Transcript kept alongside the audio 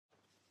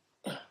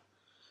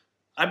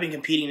I've been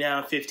competing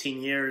now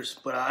 15 years,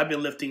 but I've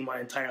been lifting my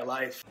entire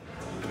life.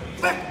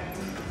 I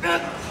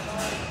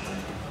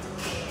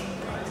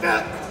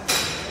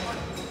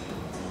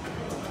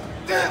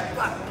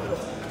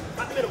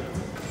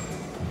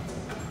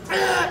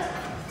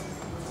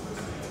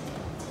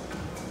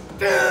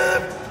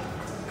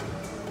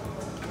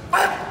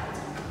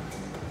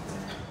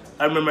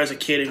remember as a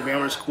kid in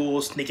grammar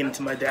school sneaking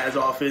into my dad's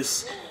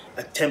office,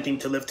 attempting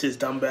to lift his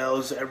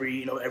dumbbells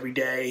every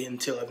day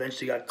until I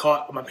eventually got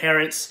caught by my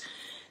parents.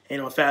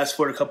 And fast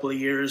forward a couple of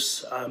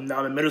years, now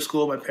I'm in middle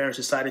school. My parents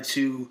decided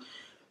to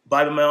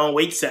buy me my own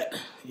weight set.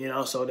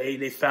 So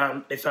they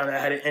found I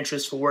had an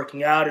interest for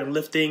working out and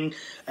lifting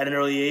at an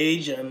early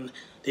age, and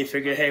they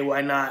figured, hey, why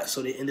not?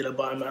 So they ended up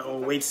buying my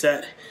own weight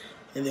set.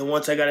 And then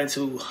once I got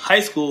into high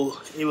school,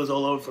 it was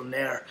all over from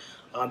there.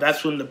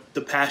 That's when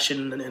the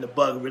passion and the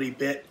bug really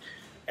bit.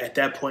 At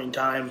that point in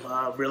time,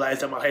 I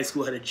realized that my high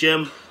school had a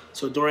gym.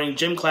 So during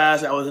gym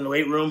class, I was in the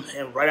weight room,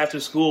 and right after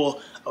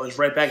school, I was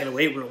right back in the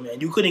weight room, man.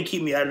 You couldn't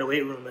keep me out of the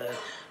weight room, man.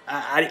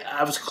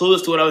 I was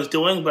clueless to what I was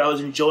doing, but I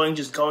was enjoying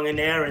just going in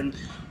there and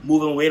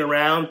moving weight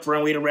around,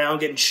 throwing weight around,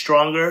 getting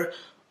stronger.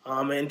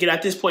 And again,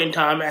 at this point in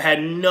time, I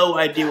had no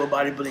idea what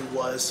bodybuilding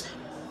was.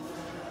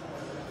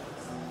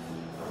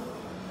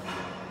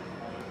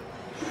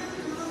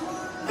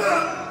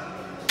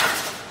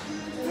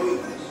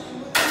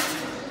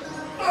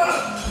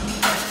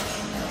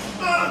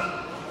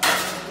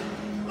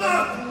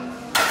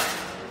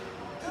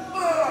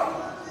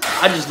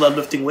 I just love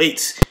lifting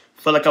weights.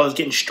 Felt like I was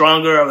getting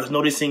stronger. I was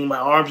noticing my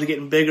arms were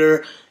getting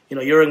bigger.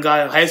 You're a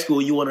guy in high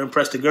school, you want to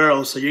impress the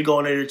girls, so you're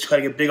going there to try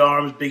to get big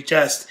arms, big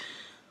chest.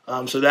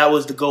 So that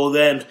was the goal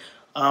then.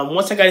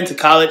 Once I got into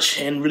college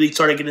and really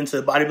started getting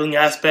into the bodybuilding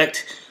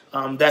aspect,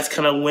 that's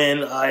kind of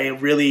when I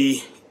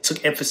really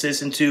took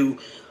emphasis into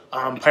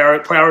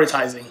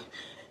prioritizing.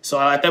 So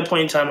at that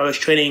point in time, I was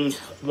training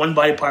one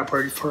body part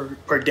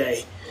per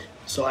day.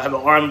 So I have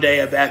an arm day,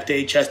 a back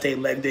day, chest day,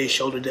 leg day,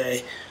 shoulder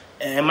day.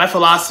 And my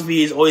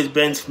philosophy has always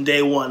been from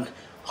day one,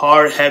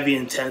 hard, heavy,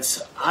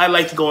 intense. I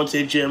like to go into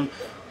the gym,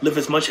 lift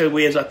as much heavy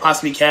weight as I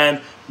possibly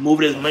can,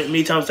 move it as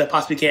many times as I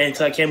possibly can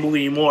until I can't move it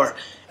anymore.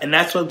 And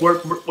that's what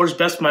works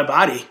best for my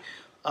body.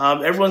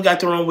 Everyone's got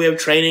their own way of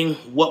training.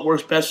 What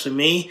works best for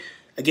me?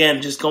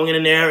 Again, just going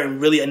in there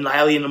and really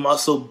annihilating the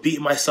muscle,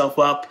 beating myself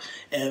up.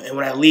 And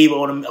when I leave, I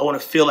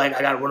want to feel like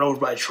I got run over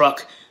by a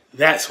truck.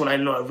 That's when I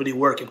know I really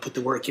work and put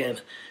the work in.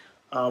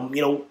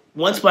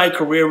 Once my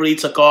career really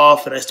took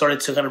off and I started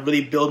to kind of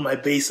really build my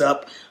base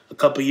up a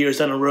couple of years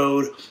down the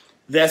road,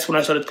 that's when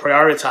I started to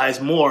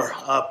prioritize more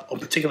on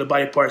particular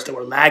body parts that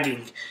were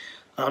lagging.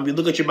 You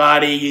look at your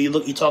body,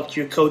 you talk to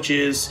your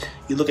coaches,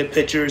 you look at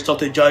pictures, talk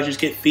to the judges,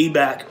 get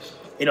feedback.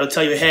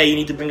 Tell you, hey, you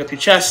need to bring up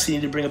your chest, you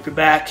need to bring up your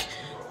back.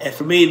 And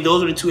for me,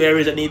 those are the two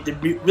areas that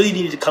really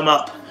needed to come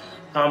up.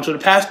 So the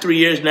past 3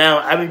 years now,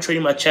 I've been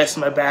training my chest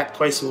and my back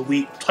twice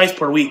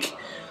per week.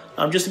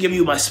 Just to give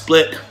you my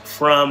split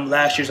from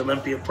last year's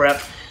Olympia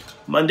prep.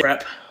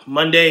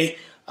 Monday,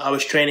 I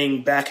was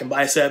training back and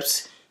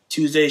biceps.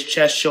 Tuesdays,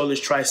 chest, shoulders,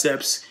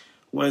 triceps.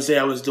 Wednesday,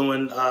 I was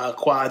doing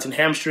quads and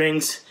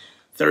hamstrings.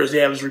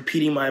 Thursday, I was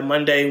repeating my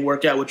Monday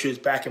workout, which was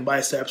back and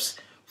biceps.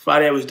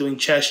 Friday, I was doing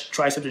chest,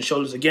 triceps, and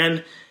shoulders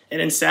again.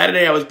 And then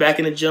Saturday, I was back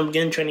in the gym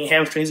again, training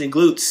hamstrings and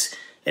glutes.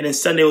 And then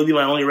Sunday would be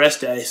my only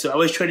rest day. So I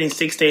was training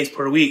 6 days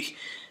per week.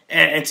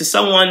 And to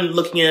someone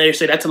looking at it,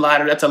 say that's a lot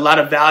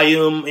of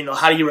volume.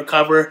 How do you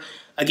recover?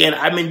 Again,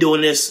 I've been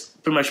doing this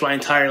pretty much my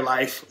entire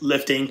life,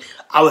 lifting.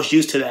 I was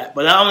used to that.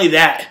 But not only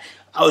that,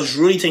 I was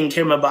really taking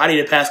care of my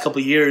body the past couple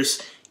of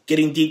years,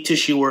 getting deep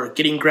tissue work,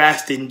 getting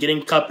grafting,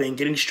 getting cupping,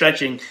 getting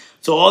stretching.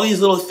 So all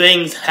these little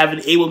things have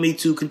enabled me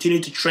to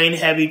continue to train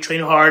heavy, train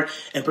hard,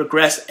 and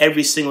progress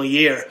every single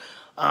year.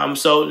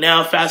 So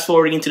now fast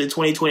forwarding into the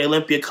 2020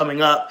 Olympia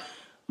coming up,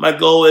 my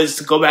goal is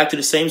to go back to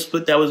the same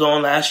split that was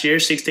on last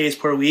year, 6 days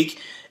per week.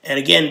 And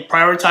again,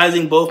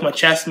 prioritizing both my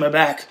chest and my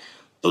back.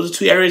 Those are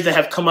two areas that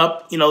have come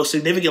up,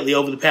 significantly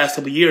over the past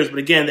couple of years. But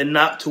again, they're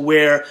not to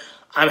where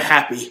I'm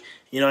happy.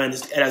 And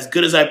as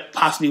good as I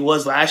possibly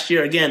was last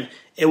year, again,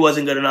 it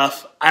wasn't good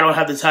enough. I don't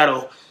have the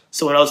title.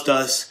 Someone else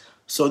does.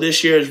 So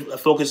this year is a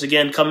focus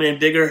again, coming in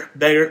bigger,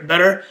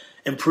 better,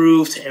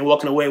 improved, and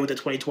walking away with the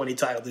 2020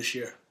 title this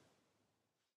year.